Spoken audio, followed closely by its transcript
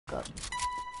up.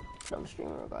 But I'm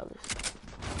streaming regardless.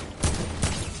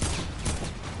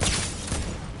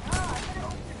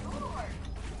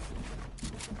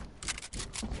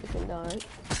 Freaking done.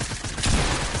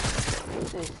 What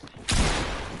is this?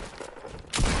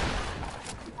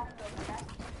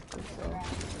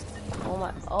 Oh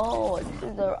my, oh, this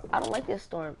is the, I don't like this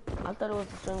storm. I thought it was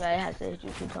the storm that has to hit you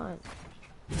 2 times.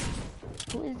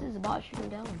 Who is this bot shooting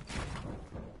down?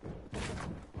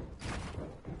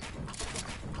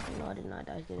 No, I did not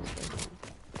die to this person.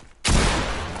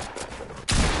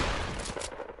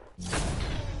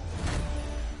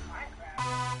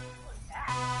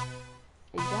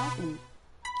 Exactly.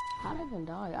 How did I even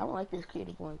die? I don't like this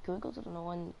creative one. Can we go to the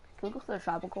one? Can we go to the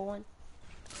tropical one?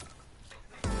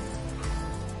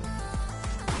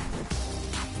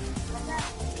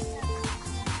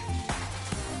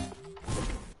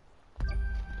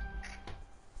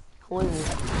 Who is this?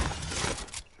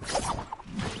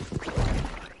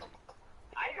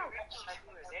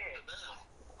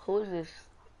 Who is this?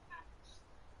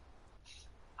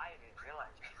 I didn't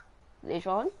realize that.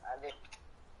 Deshaun?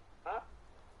 Huh?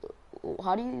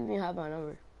 How do you even have my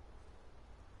number?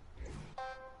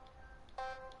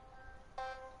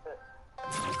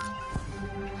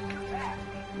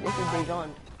 This is Deshaun.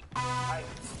 I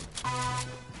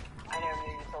never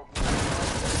knew you told me.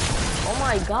 Oh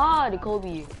my god,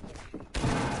 Kobe.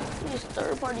 This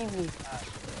third party me.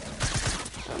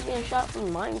 I'm getting shot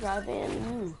from Minecraft and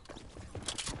you.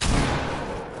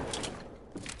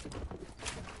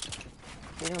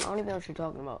 Deshaun, I don't even know what you're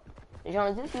talking about.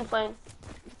 Deshaun, is this you playing?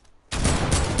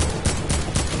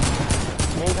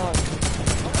 Deshaun.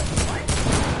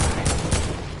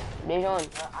 Deshaun.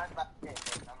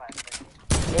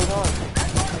 Deshaun.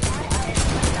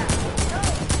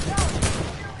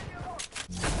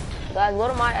 Guys, go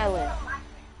to my island.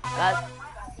 Guys,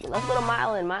 let's go to my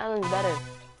island. My island's better.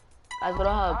 Guys, go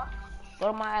to Hub. Go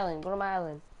to my island. Go to my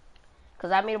island.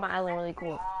 Cause I made my island really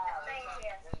cool.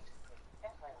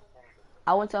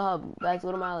 I went to Hub. Guys,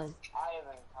 go to my island.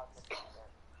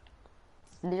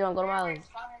 Dijon, go to my island.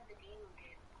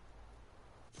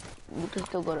 You can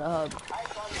still go to Hub.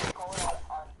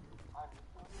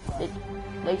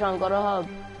 Dijon, go to Hub.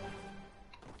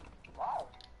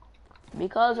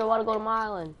 Because I want to go to my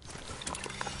island.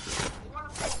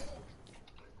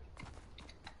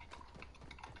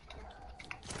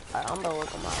 Alright, I'm gonna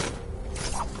work on my island.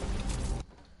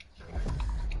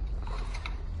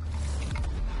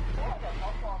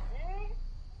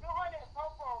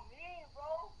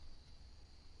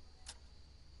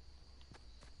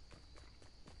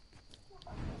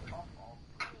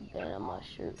 Damn, my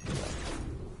shirt.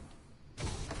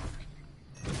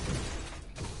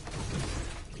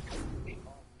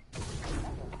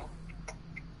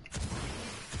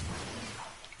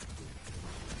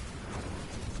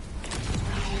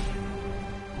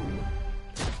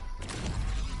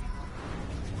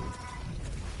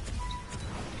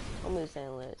 I'm just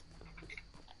saying lit.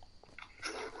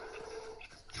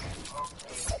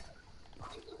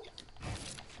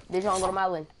 Did y'all go to my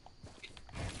island?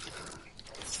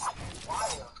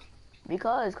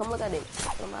 Because, come look at it.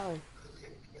 Go to my island.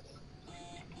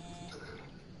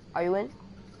 Are you in?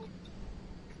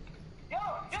 Yo!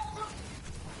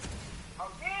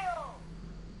 Abdul!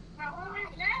 Who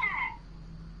is that?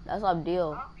 That's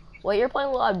Abdul. Wait, you're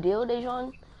playing with Abdul,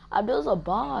 Dejan? Abdul's a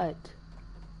bot.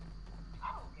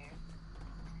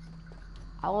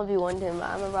 I 1v1'd him.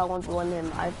 I remember I 1v1'd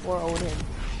him. I 4-0'd him.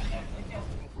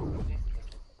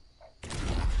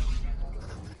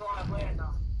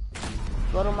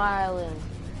 Go to my island.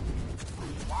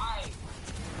 Why?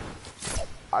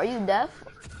 Are you deaf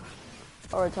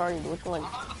or retarded? Which one?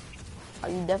 Are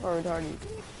you deaf or retarded?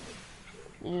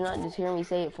 Did you not just hear me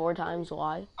say it 4 times?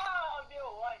 Why?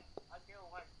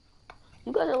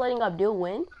 You guys are letting Abdul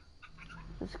win?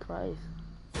 Jesus Christ.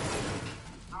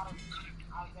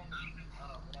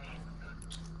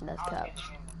 That's cap.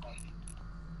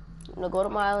 No, go to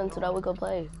my island so that we can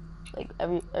play. Like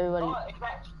everybody.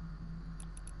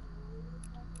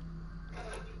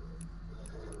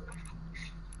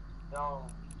 No.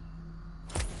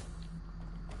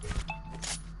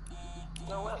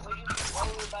 So what are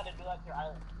we about to do at your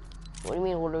island? What do you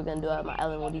mean, what are we gonna do at my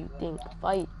island? What do you think?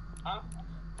 Fight. Huh?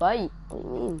 Fight. What do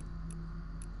you mean?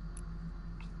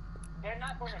 They're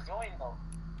not going to join though.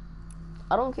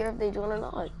 I don't care if they join or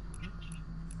not.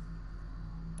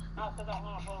 No, because I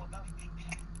want to play with them.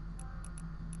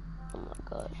 Oh my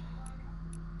god.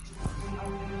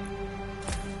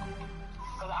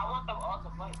 Because I want them all to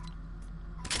play.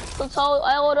 So tell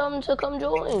all of them to come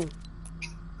join.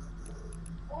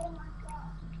 Oh my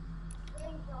god.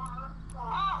 Oh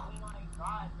my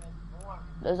god, that's boring.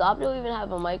 Does Opto even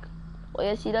have a mic? Oh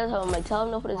yes, he does have a mic. Tell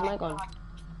him to put his mic on. Oh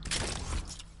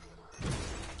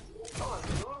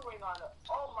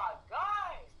my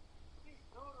god! He's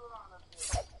doodling on the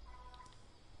field.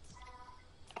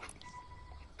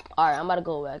 Alright, I'm about to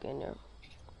go back in there.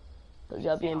 Cause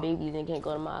y'all being babies and can't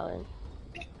go to my island.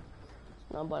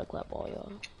 Now I'm about to clap all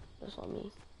y'all. That's on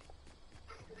me.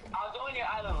 I'll join your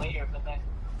island later, but then,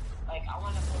 like, I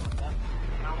want to play with them,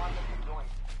 and I want them to join.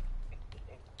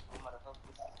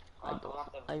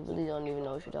 I really don't even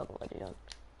know what you're talking about, Dijon.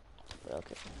 But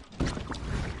okay.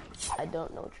 I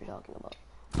don't know what you're talking about.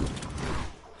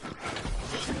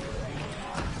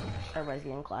 Everybody's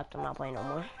getting clapped. I'm not playing no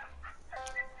more.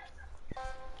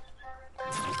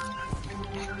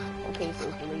 Okay,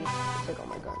 so please take all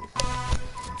my guns.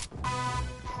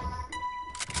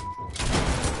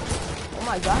 Oh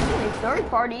my god, it's third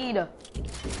party.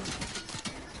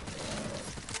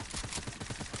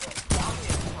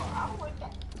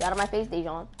 Get out of my face,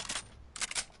 Dejan.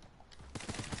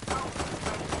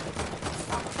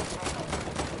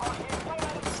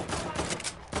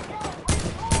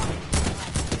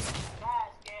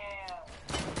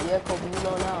 Yeah, Kobe, you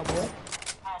know now, boy.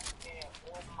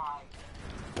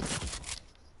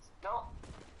 No,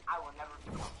 I will never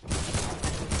do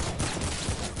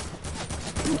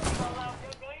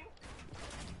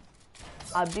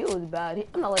that. Abdul is bad.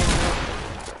 I'm not letting him go.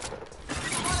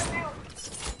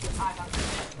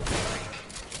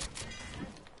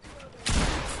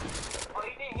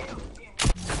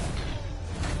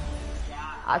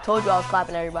 I told you I was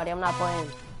clapping everybody. I'm not playing.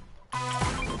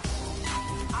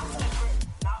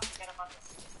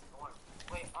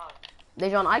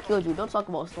 Dejan, I killed you. Don't talk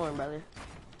about Storm, brother.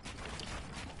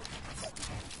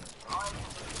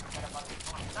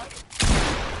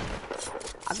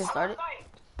 I can start it.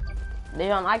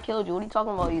 Dejan, I killed you. What are you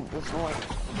talking about? You the Storm.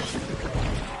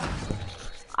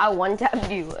 I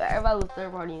one-tapped you. Everybody was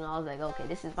third party, and I was like, okay,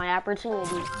 this is my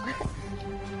opportunity.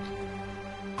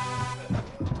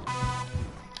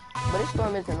 But this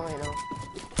Storm is annoying though.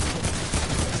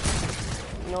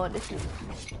 You know what? There's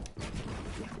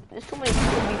too many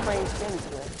people to be playing Sims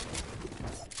with.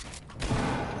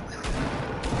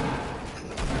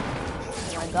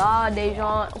 Oh my god,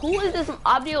 Dejan. Who is this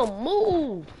Abdul?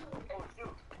 Move!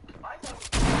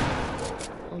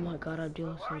 Oh my god,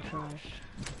 Abdul is so trash.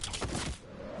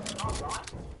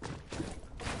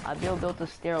 Abdul built a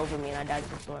stair over me and I died to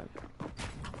the Storm.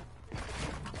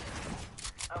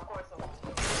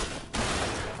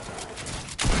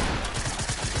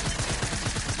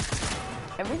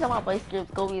 Every time I play strips,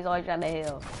 Kobe's always trying to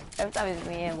heal. Every time it's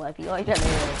me and left, he always trying to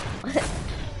heal. And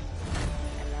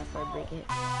that's why I break it.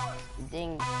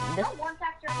 Ding. This...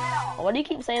 Why do you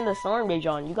keep saying the Storm,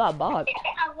 Dejan? You got bogged.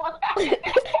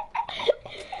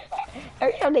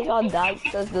 Every time Dejan dies, he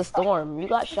says the Storm. You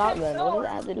got shotgun. What does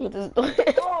that have to do with the Storm?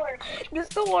 The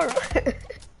Storm.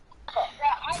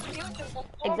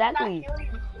 Exactly.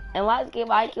 And last game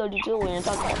I killed you too when you're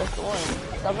talking about the Storm.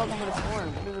 Stop talking about the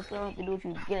Storm. What does the Storm have to do with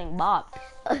you getting bopped?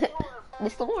 The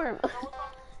Storm.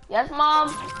 Yes, Mom?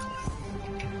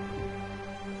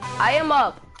 I am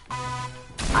up.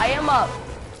 I am up.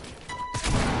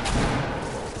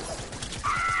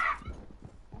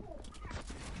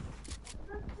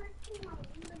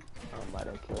 I'm about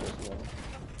to kill this man.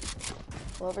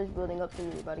 Whoever's building up to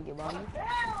me is about to get bombed.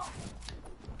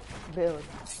 Build.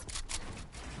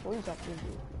 What are you talking to?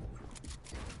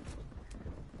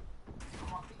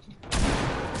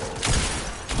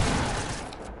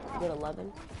 Good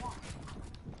 11.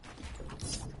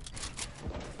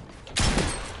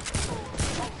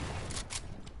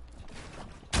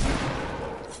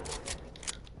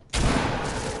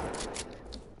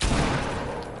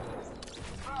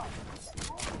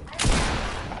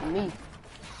 Me.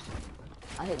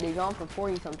 I hit Dejan for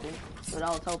 40 something, but I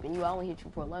was helping you. I only hit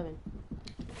you for 11.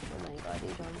 Oh my god,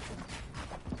 Dejan.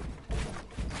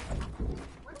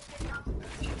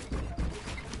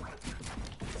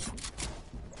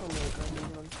 Oh my god,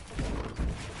 Dejan.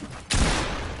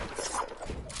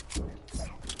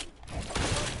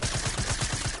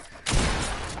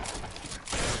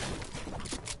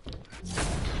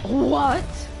 What?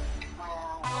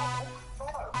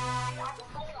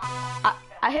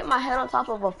 I hit my head on top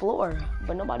of a floor,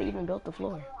 but nobody even built the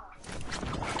floor.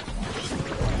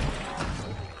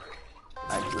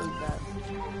 I did that.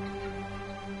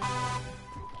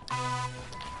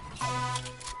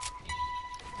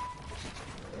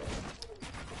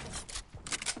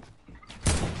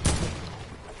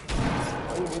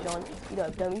 Oh, you did, John. You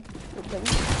got dummy. You dummy.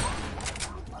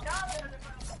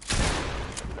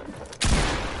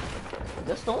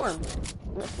 The Storm.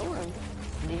 The Storm.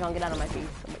 Dejan, get out of my face.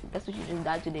 That's what you just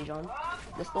died to, Dejan.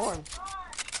 The Storm.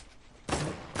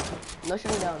 No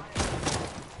shooting down.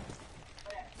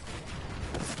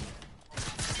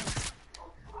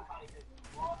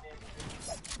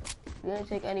 You didn't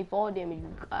take any fall damage.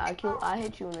 I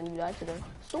hit you and then you died to the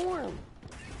storm.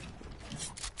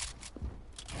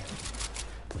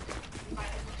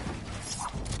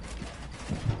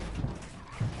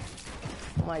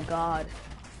 Oh my god.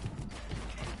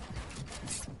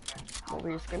 Over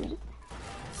here scrimmaging.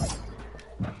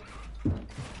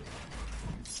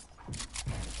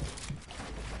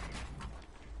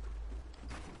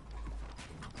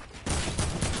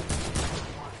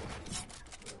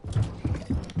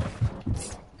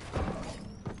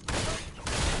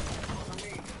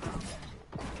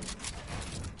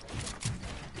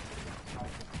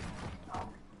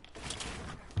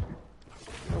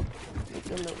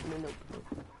 Nope.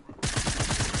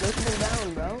 Break them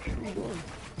down, bro. What are you doing?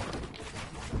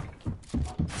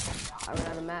 I ran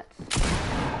out of mats.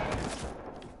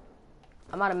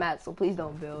 I'm out of mats, so please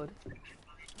don't build.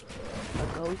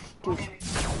 A ghost dude.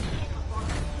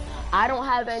 I don't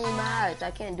have any mats.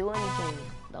 I can't do anything.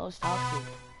 That was toxic.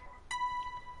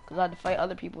 Cause I had to fight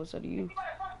other people instead of you.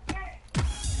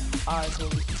 Alright,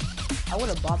 cool. I would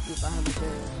have bopped you if I had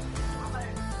materials.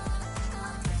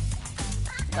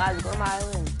 Guys, go to my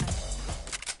island.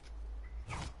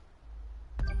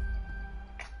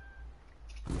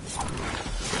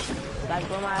 Guys,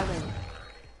 go to my island.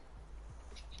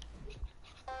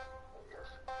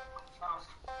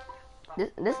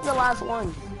 This is the last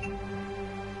one.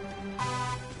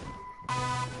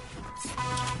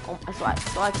 Oh,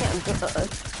 so I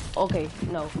can't. Okay,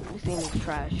 no, this thing is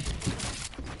trash.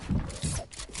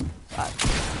 Right.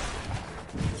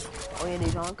 Oh yeah,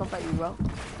 Dejan, come fight you, bro.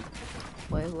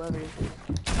 Wait, whoever this is.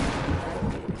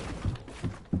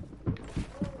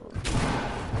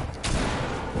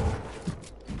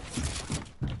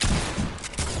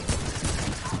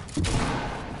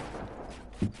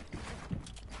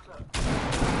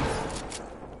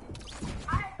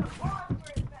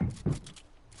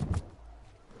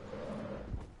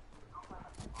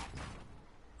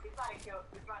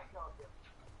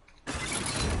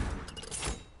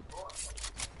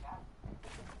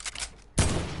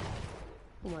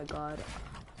 Oh my god.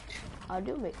 I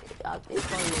do make it's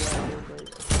funny what I do, but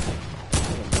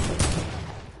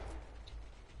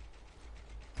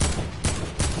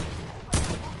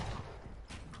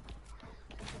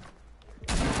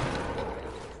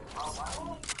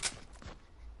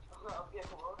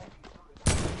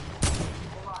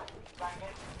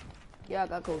yeah, I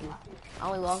got Kobe. I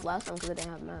only lost last time because I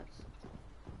didn't have mats.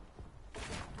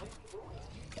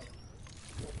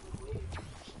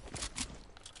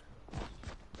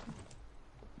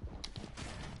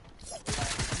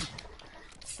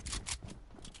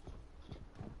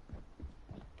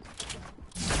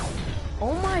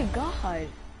 Oh my god.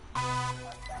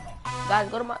 Guys,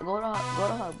 go to my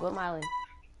island.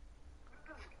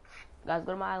 Guys,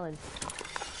 go to my island.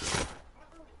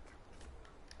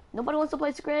 Nobody wants to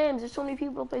play scrims. There's so many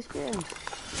people to play scrims.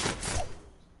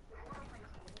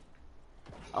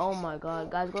 Oh my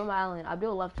god. Guys, go to my island.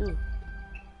 Abdul left too.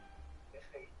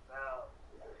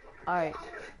 Alright.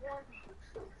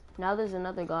 Now there's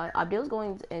another guy. Abdul's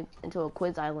going into a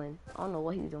quiz island. I don't know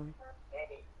what he's doing.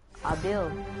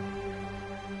 Abdul.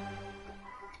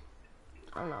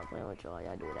 I'm not playing with y'all.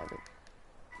 Y'all do whatever.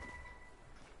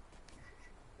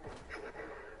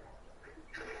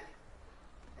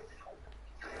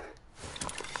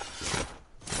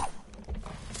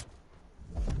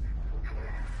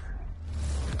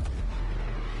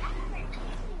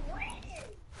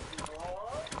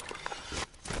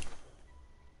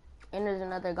 And there's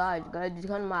another guy. Guys, just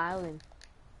come to my island.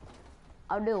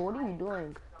 Abdul, what are you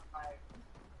doing?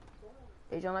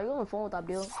 Hey, John, are you on the phone with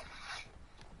Abdul?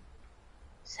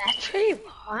 Saturday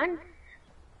one?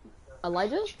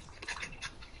 Elijah?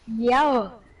 Yeah.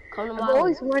 Come to my I've island.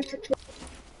 always wanted to.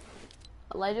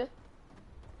 Elijah?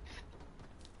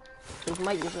 His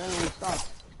mic is randomly stopped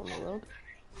on the road.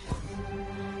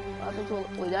 What happened to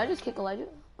wait, did I just kick Elijah?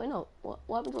 Wait, no. What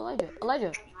happened to Elijah?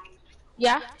 Elijah?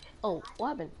 Yeah? Oh, what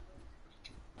happened?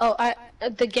 Oh,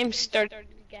 the game started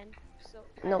again. So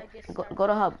No, go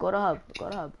to hub, go to hub.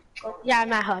 Oh, yeah,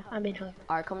 I'm at hub. I'm in hub.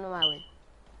 Alright, come to my island.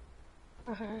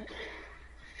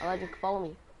 Elijah, follow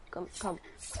me. Come.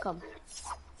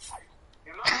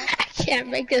 I can't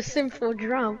make a simple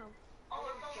drum.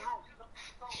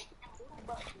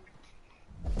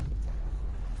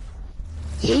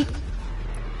 Yeet.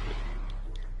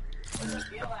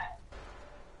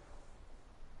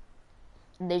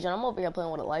 Dejan, I'm over here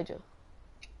playing with Elijah.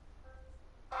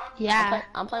 Yeah,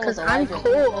 I'm playing with I'm Elijah.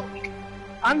 cool.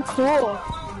 I'm cool.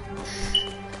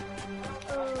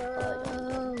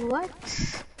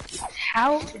 What?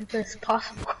 How is this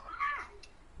possible?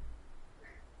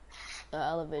 The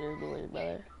elevator doors,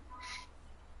 brother.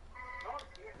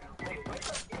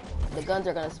 The guns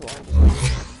are gonna spawn.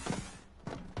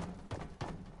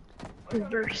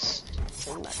 Reverse.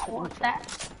 What's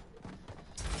that?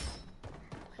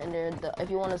 And if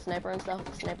you want a sniper and stuff,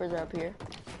 the snipers are up here.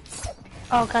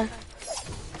 Okay.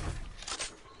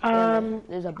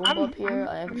 There's a boom up here,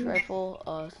 a heavy rifle,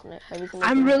 heavy sniper.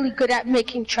 I'm really good at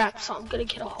making traps, so I'm gonna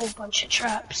get a whole bunch of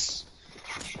traps.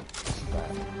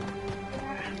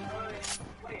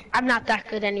 I'm not that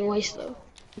good anyways, though.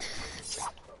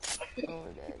 Oh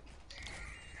my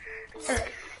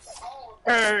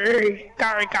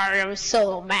god. Gary, I'm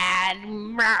so mad.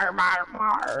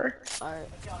 Alright,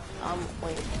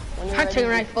 wait. When you're hunting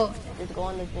ready, rifle. Just go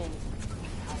on the thing.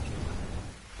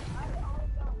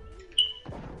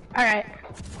 Alright.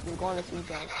 Just go on the speed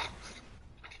jump.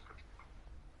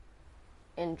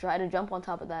 And try to jump on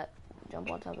top of that. Jump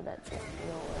on top of that.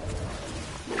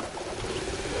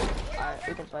 Alright,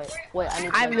 we can fight. Wait, I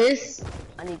need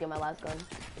to get my last gun.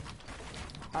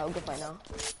 Alright, we can fight now.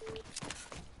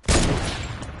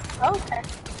 Okay.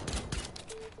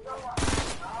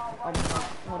 Oh,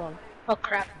 hold on. Oh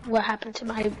crap, what happened to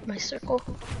my circle?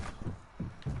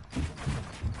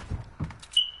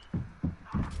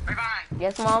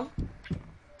 Yes, Mom? Go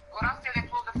downstairs and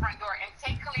close the front door and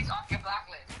take Khalees off your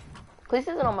blacklist. Khalees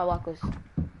isn't on my blacklist.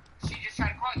 She just tried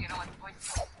to call you, like the voice.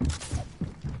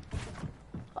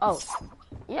 Oh.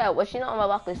 Yeah, well, she's not on my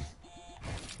blacklist.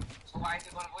 So why is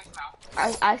it going to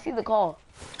voicemail? I see the call.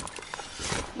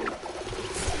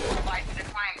 Why is it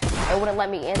declining? It wouldn't let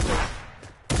me answer.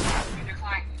 You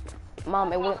declined.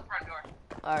 Mom, it Close wouldn't. the front door.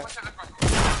 Alright. What's in the front door?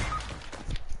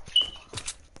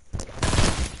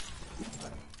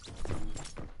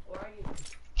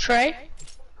 Trey?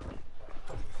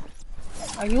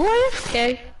 Are you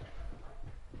AFK?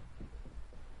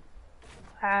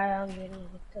 I don't know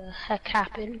what the heck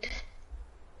happened.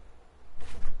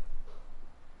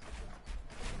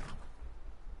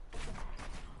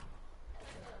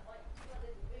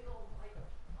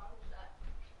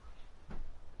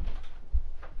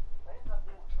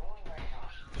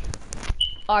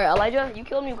 Alright, Elijah, you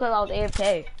killed me because I was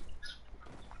AFK.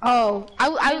 Oh,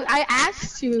 I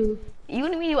asked you. You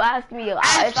and me, you asked me.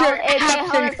 After,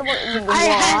 I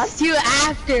asked you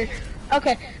after.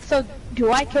 Okay, so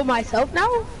do I kill myself now?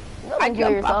 No, don't kill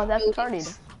yourself. That's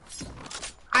retarded.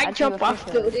 I jump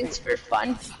off buildings for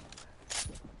fun.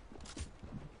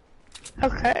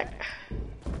 Okay.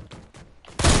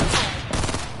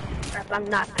 I'm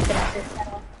not good at this at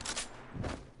all.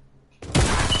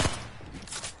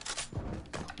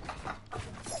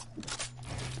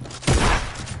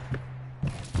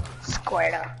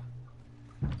 Squared up.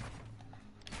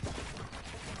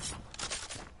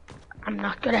 I'm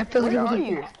not good at building. Where are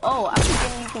you? Oh, I keep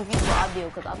getting you confused with Abdul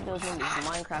because Abdul's name is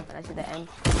Minecraft and I see the M.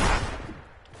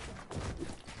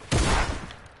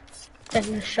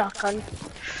 Then the shotgun.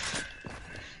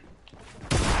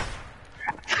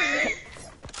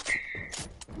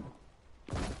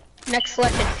 Next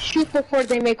lesson, shoot before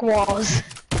they make walls.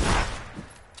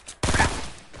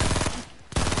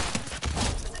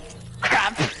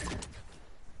 Crap.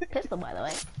 Pistol, by the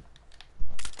way.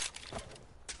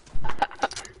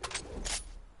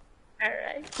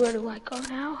 Alright, where do I go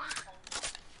now?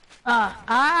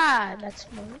 That's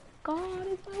my God,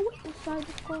 is my witness side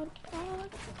of God.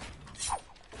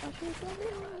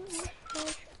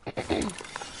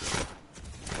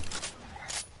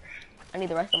 I need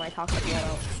the rest of my talk to get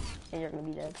out, and you're gonna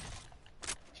be dead.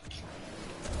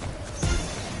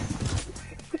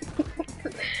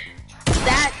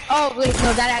 Oh wait,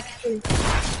 no, that actually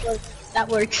that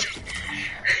works.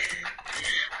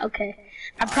 Okay,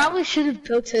 I probably should have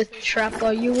built a trap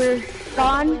while you were I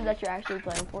gone. believe that you're actually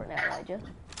playing Fortnite, Elijah.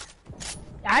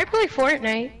 I play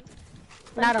Fortnite,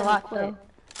 not a lot though.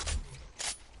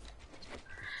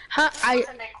 Huh?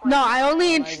 I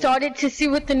only installed it to see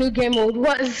what the new game mode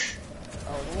was.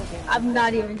 I'm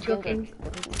not even joking.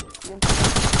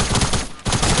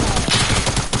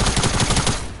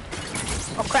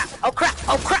 Oh crap! Oh crap!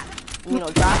 Oh crap! You know,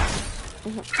 drop.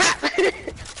 Crap!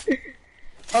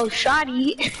 Oh,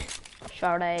 shoddy.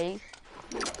 Sharday.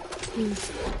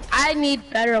 I need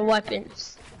better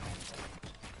weapons.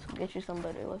 So get you some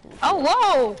better weapons. Oh,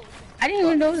 whoa! I didn't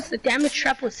even notice the damage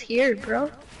trap was here, bro.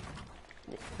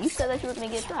 You said that you were gonna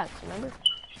get traps, remember?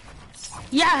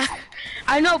 Yeah,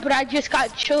 I know, but I just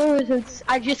got chillers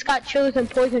and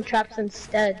poison traps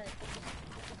instead.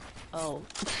 Oh.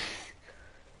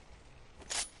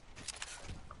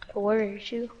 Where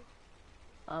is you?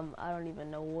 I don't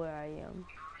even know where I am.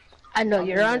 I know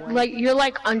you're on, you're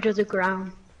like under the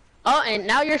ground. Oh, and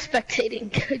now you're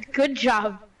spectating. Good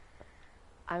job.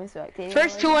 I'm spectating.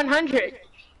 First to 100.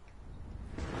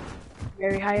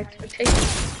 Very high expectations.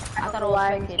 I thought I was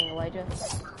spectating, Elijah.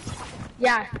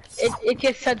 Yeah, it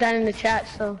just said that in the chat,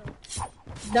 so.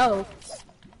 No.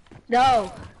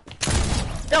 No.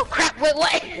 No, crap, wait,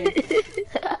 what?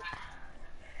 I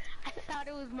thought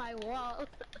it was my wall.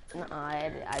 No,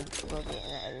 I broke it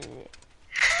and I edited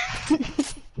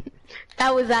it.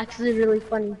 That was actually really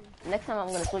funny. Next time I'm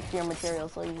gonna switch to your material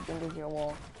so you think it's your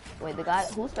wall. Wait, the guy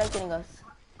who's spectating us?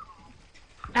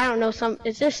 I don't know,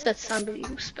 it's just that somebody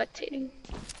who's spectating.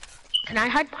 Can I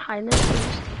hide behind this?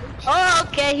 Oh,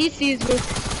 okay, he sees me.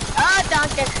 Oh,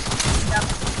 Duncan.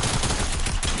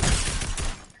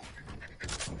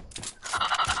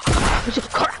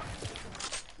 Crap.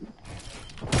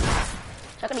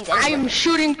 I am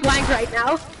shooting blank right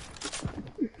now.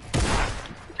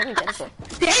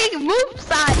 Dang, move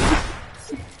side.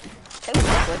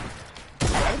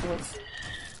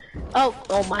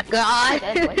 Oh my god.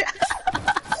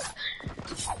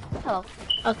 Hello.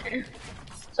 Okay.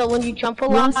 So when you jump a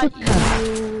lot,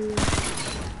 you...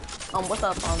 What's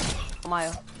up,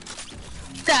 Maya?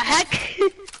 The heck?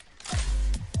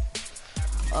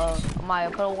 Maya,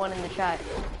 put a 1 in the chat.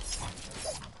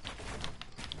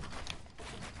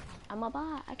 I'm a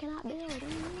bot. I cannot build.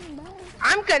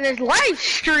 I'm gonna live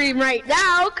stream right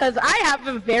now because I have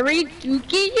a very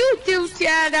dookie YouTube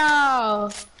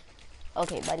channel.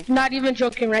 Okay, buddy. Not even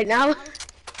joking right now. Are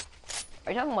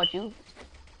you talking about you?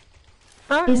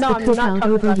 Huh? Is No, the I'm not cookout talking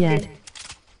over about yet? you.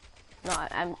 No,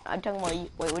 I'm talking about you.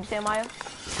 Wait, what'd you say, Maya?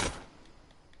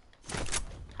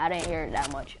 I didn't hear it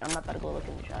that much. I'm not about to go look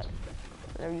in the chat.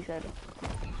 Whatever you said.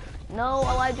 No,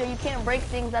 Elijah, you can't break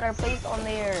things that are placed on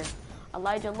there.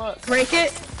 Elijah, look. Break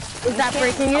it? Is that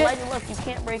breaking it? Elijah, look, you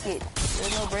can't break it.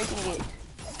 There's no breaking it.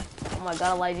 Oh my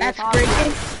god, Elijah. That's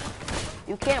breaking?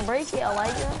 You can't break it,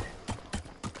 Elijah.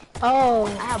 Oh.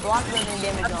 I have block building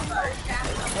damage on.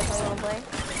 That's how you wanna play?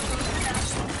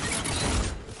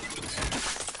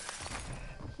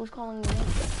 Who's calling me?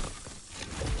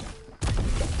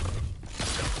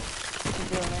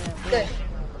 Good.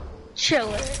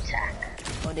 Chiller attack.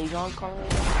 Oh, Dejon's calling me?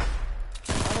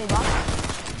 Oh, they blocking?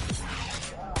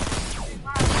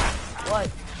 What?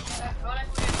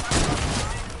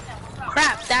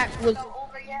 Crap, that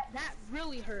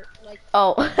really hurt. Like.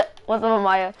 Oh, what's up,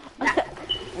 Maya?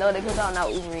 No, the cookout not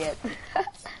over yet.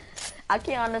 I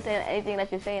can't understand anything that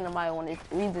you're saying, Maya, when it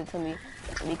reads it to me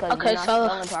because you're not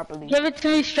spelling properly. Give it to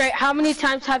me straight. How many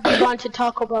times have you gone to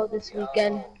Taco Bell this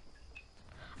weekend?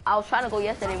 I was trying to go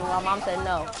yesterday, but my mom said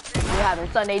no. We're having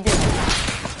Sunday dinner.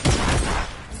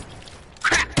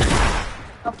 Crap.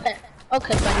 Okay.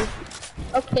 Okay, buddy.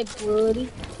 Okay, buddy.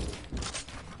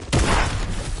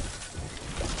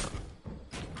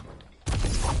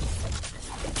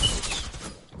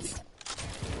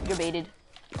 You're baited.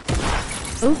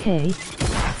 Okay.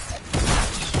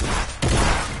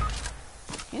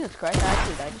 Jesus Christ, I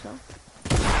actually died just now.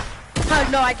 Oh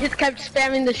no, I just kept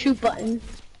spamming the shoot button.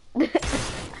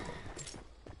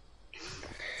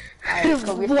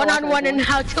 One-on-one and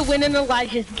how to win an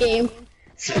Elijah's game.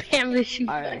 Spam the shoot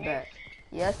button. Alright, bet.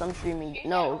 Yes, I'm streaming.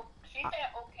 No.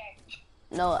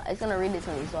 No, it's gonna read it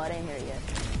to me, so I didn't hear it yet.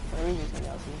 It's gonna read it to me,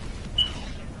 I'll see.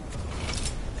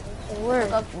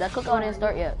 That cookout didn't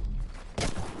start yet.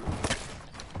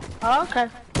 Oh, okay.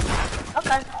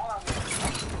 Okay.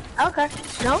 Okay.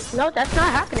 No, that's not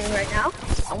happening right now.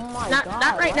 Oh my god.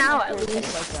 Not right now, at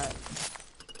least. Like that?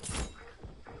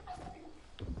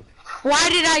 Why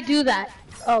did I do that?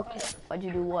 Okay. Why'd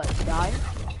you do what? Die?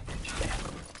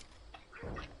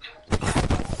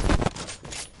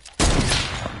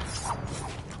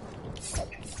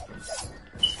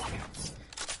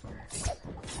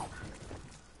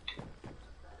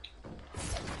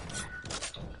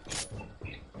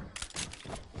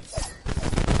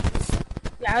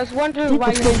 Yeah, I was wondering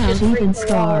why you didn't just break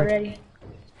the wall already.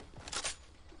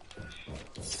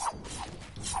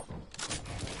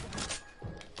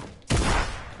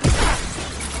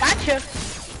 Gotcha.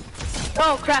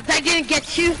 Oh crap, that didn't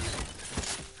get you.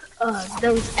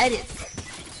 Those edits.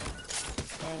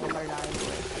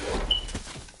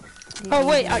 Oh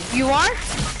wait, you are?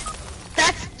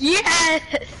 That's yes,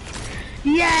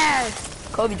 yes.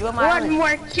 Kobe, join my island.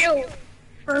 One more kill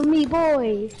for me,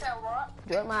 boy.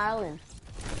 Join my island.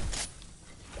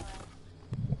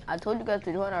 I told you guys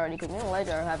to join already because me and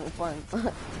Elijah are having fun.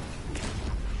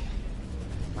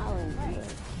 My island is good.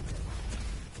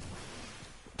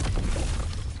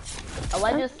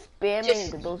 Elijah's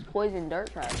spamming those poison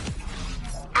dirt traps.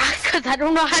 Cause I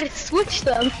don't know how to switch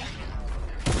them.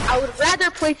 I would rather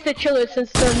place the chiller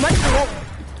since they're much lower.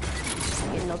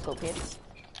 Get no scope hit.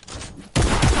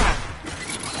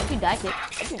 got kicked.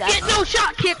 What you got? Get no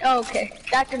shot, kid. Oh, okay,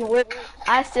 that didn't work.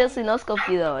 I still see no scope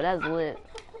you though. That's lit.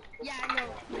 Yeah, I know.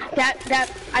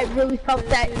 That I really felt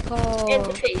that in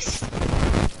the face.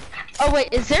 Oh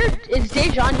wait, is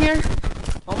Dejan here?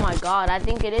 Oh my god, I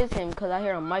think it is him because I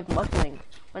hear a mic muffling.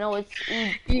 But no, it's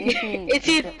it's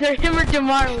either him or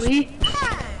Demarley.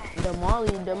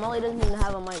 Demarley doesn't even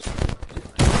have a mic.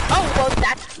 Oh well,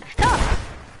 that's tough.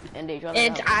 And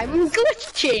I'm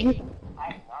glitching.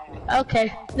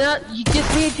 Okay, no, you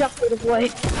just need to jump for the boy.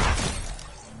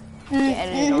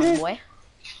 Edited on boy.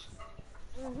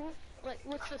 Like,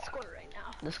 what's the score right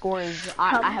now? The score is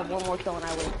I have one more kill and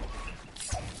I win.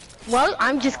 Well,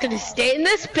 I'm just gonna stay in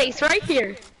this base right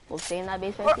here. We'll stay in that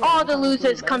base right Where here. all the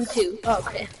losers come to. Oh,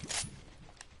 okay.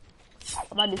 I'm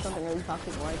about to do something really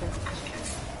toxic right here.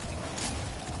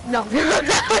 No.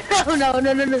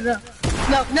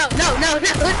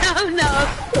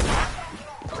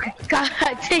 Okay, God,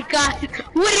 thank God.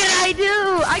 What did I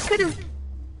do? I could have.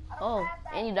 Oh,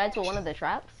 and you died to one of the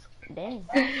traps? Dang.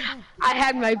 I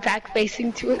had my back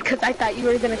facing to it because I thought you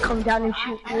were gonna come down and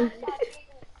shoot me.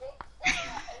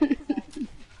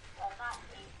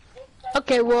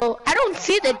 Okay, well, I don't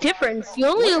see the difference. You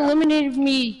only eliminated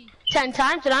me 10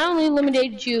 times, and I only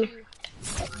eliminated you.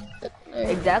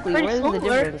 Exactly. Where's the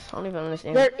difference? I don't even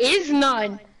understand. There is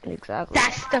none. Exactly.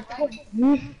 That's the point.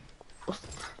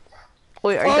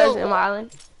 Wait, are you guys in my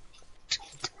island?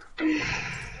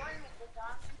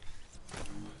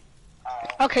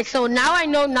 Okay, so now I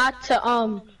know not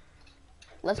to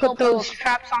Let's put go play those with,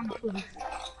 traps on the floor.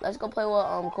 let's go play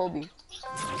with Kobe.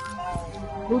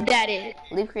 Who that is?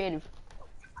 Leave creative.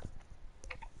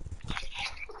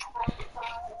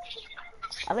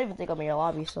 I don't even think I'm in your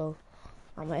lobby, so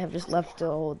I might have just left the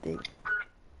whole thing.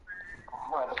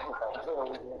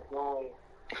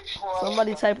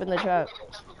 Somebody type in the chat.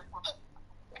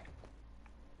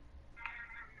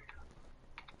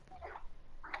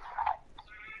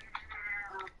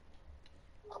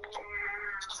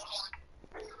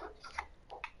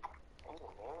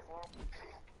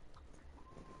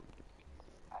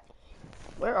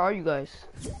 Where are you guys?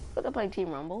 We're gonna play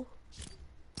Team Rumble.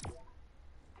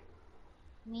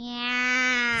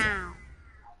 Meow.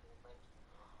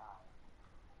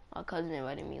 My cousin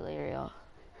invited me later, y'all.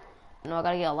 No, I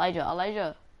gotta get Elijah.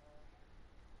 Elijah.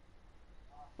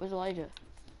 Where's Elijah?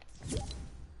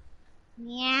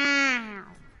 Meow.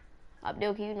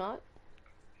 Abdel, can you not?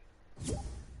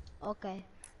 Okay.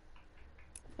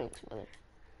 Thanks, mother.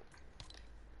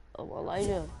 Oh,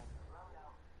 Elijah.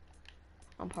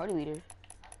 I'm party leader.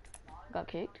 Got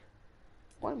kicked?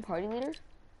 What, I'm party leader?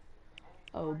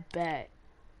 Oh, bet.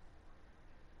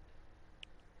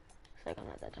 It's like I'm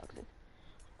not that toxic.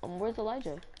 Where's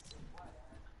Elijah?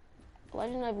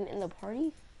 Elijah's not even in the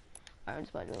party? Alright, I'm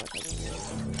just about to do my cousin.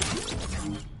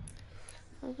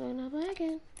 I'm going to back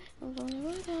in. I'm going to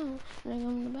back down. And I'm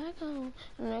going to back down.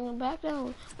 And I'm going to back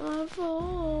down. I'm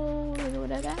full. I'm going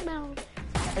to back down.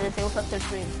 And then say what's up to the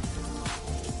stream.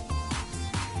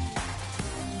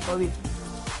 Kobe.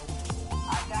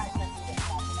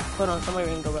 Hold on, somebody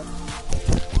ring go, bro.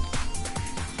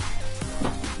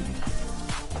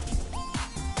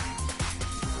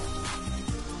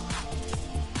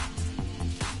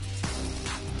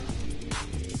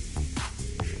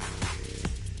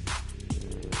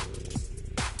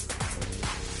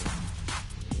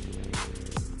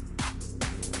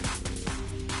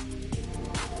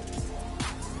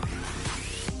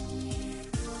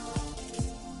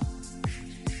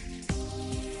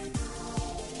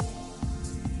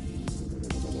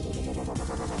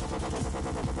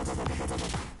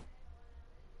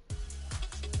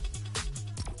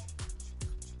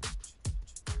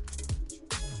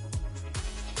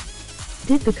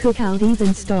 Did the cookout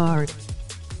even start?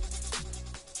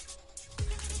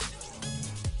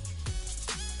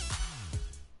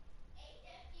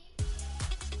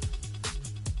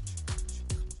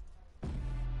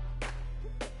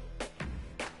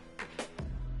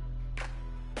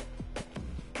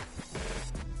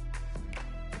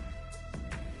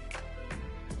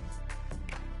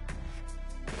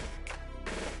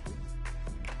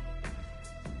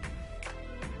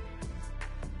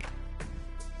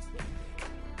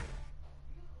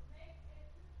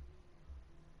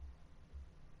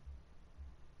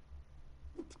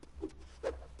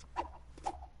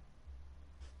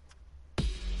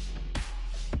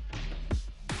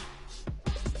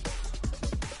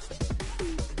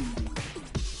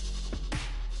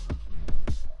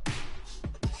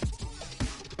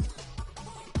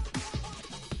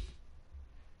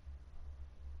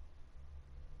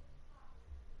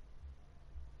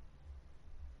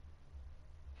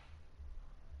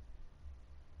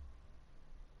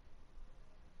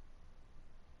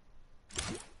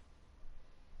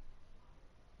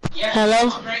 Hello?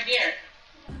 Right here.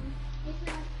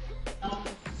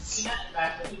 He's not in the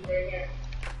back, but he's right here.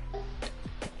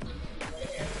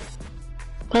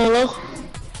 Hello?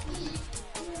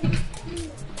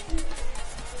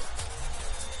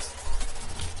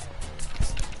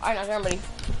 Alright, now somebody.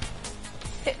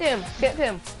 Hit him. Hit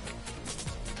him.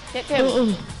 Hit him.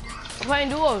 We're playing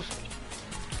duos.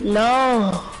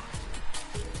 No.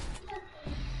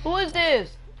 Who is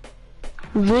this?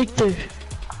 Victor.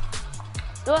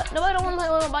 Nobody don't want to play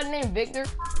with nobody named Victor.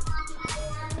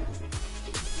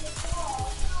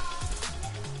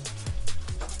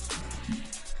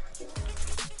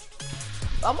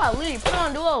 I'm about to leave. Put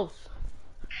on duos.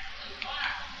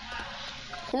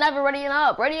 You're not even readying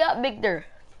up. Ready up, Victor.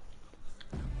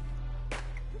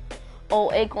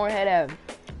 Oh, Acorn head out.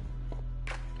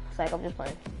 Psych, I'm just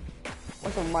playing.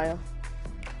 What's up, Mario?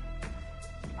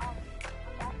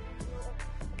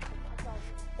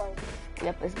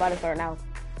 Yep, it's about to start now.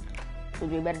 So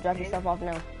you better drop yourself off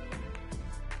now.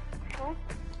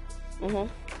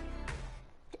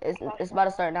 It's about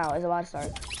to start now. It's about to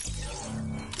start.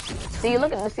 See,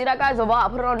 look at see that guy's a bot.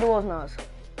 Put it on duos now.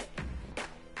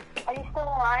 Are you still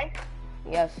alive?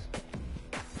 Yes.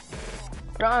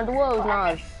 Put it on duos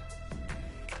now.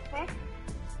 I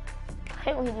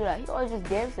hate when he do that. He always just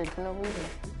dances for no reason.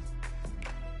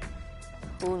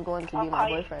 Who's going to be my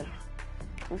boyfriend?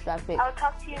 Who should I pick? I'll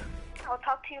talk to you. I'll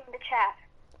talk to you in the chat.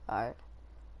 Alright.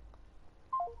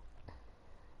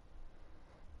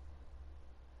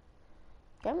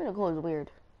 Getting the code is weird.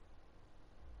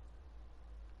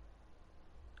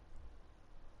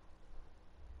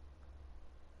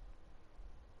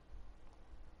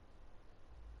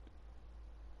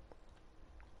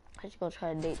 I should go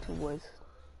try to date two boys.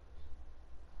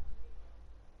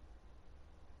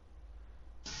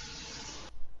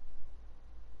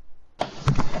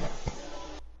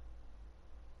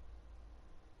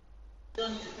 Still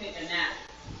need to take a nap.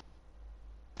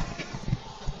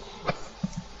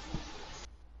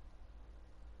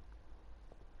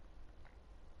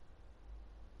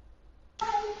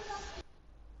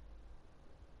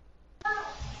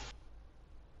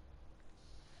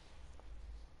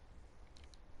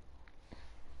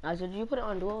 Nazir, did you put it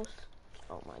on duos?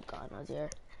 Oh my god, Nazir.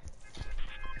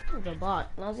 He's a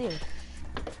bot. Nazir.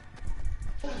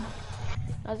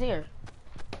 Nazir.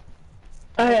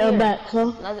 Alright, I'm back,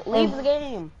 huh? Nazir, leave the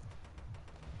game.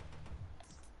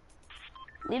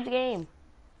 Leave the game.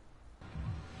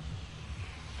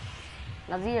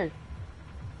 Nazir.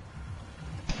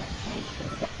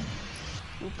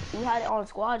 You had it on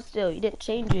squad still. You didn't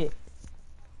change it.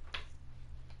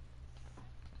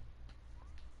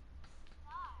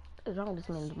 What is wrong with this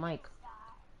man's mic?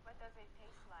 What does it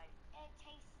taste like? It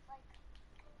tastes like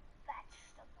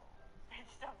vegetable.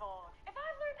 Vegetable. If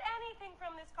I've learned anything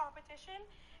from this competition,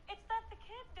 it's that the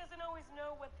kid doesn't always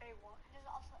know what they want. There's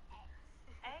also eggs.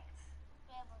 Eggs?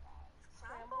 Scrambled eggs.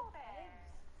 Scrambled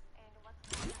eggs. And what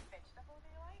kind of vegetable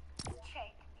do you like?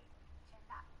 Chicken meat. They're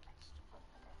not vegetable.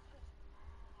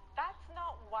 That's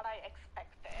not what I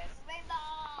expected. Rainbow.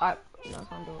 Alright, no,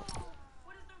 it's on duos.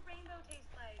 What does the rainbow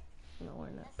taste like? No,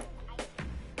 we're not.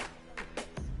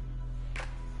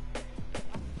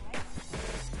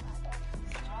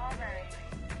 Strawberry.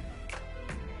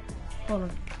 Hold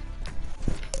on.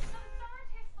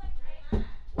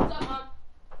 What's up, Mom?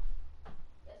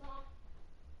 Yes, Mom?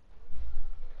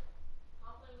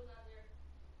 I'm playing with Nazir.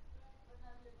 What's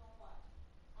Nazir doing what?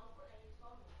 I'm putting his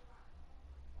phone.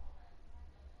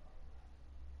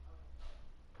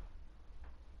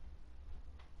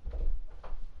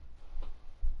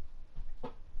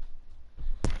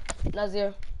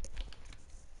 Nazir.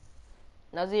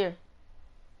 Nazir.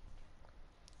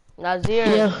 Nazir.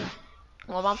 Yeah.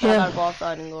 Well, I'm trying to go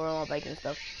outside and go around my bike and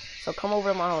stuff. So come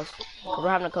over to my house. Cause we're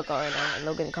having a cookout right now, and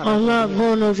they'll get in contact. I'm not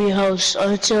going over your house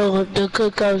until the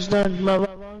cookout's done. My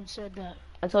mom said that.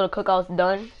 Until the cookout's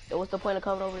done. So what's the point of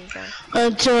coming over this time?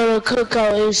 Until the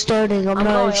cookout is starting. I'm not.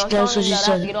 I'm That's telling what you she that I have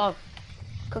to said. get off.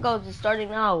 Cookout is starting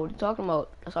now. What are you talking about?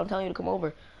 That's what I'm telling you to come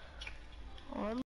over.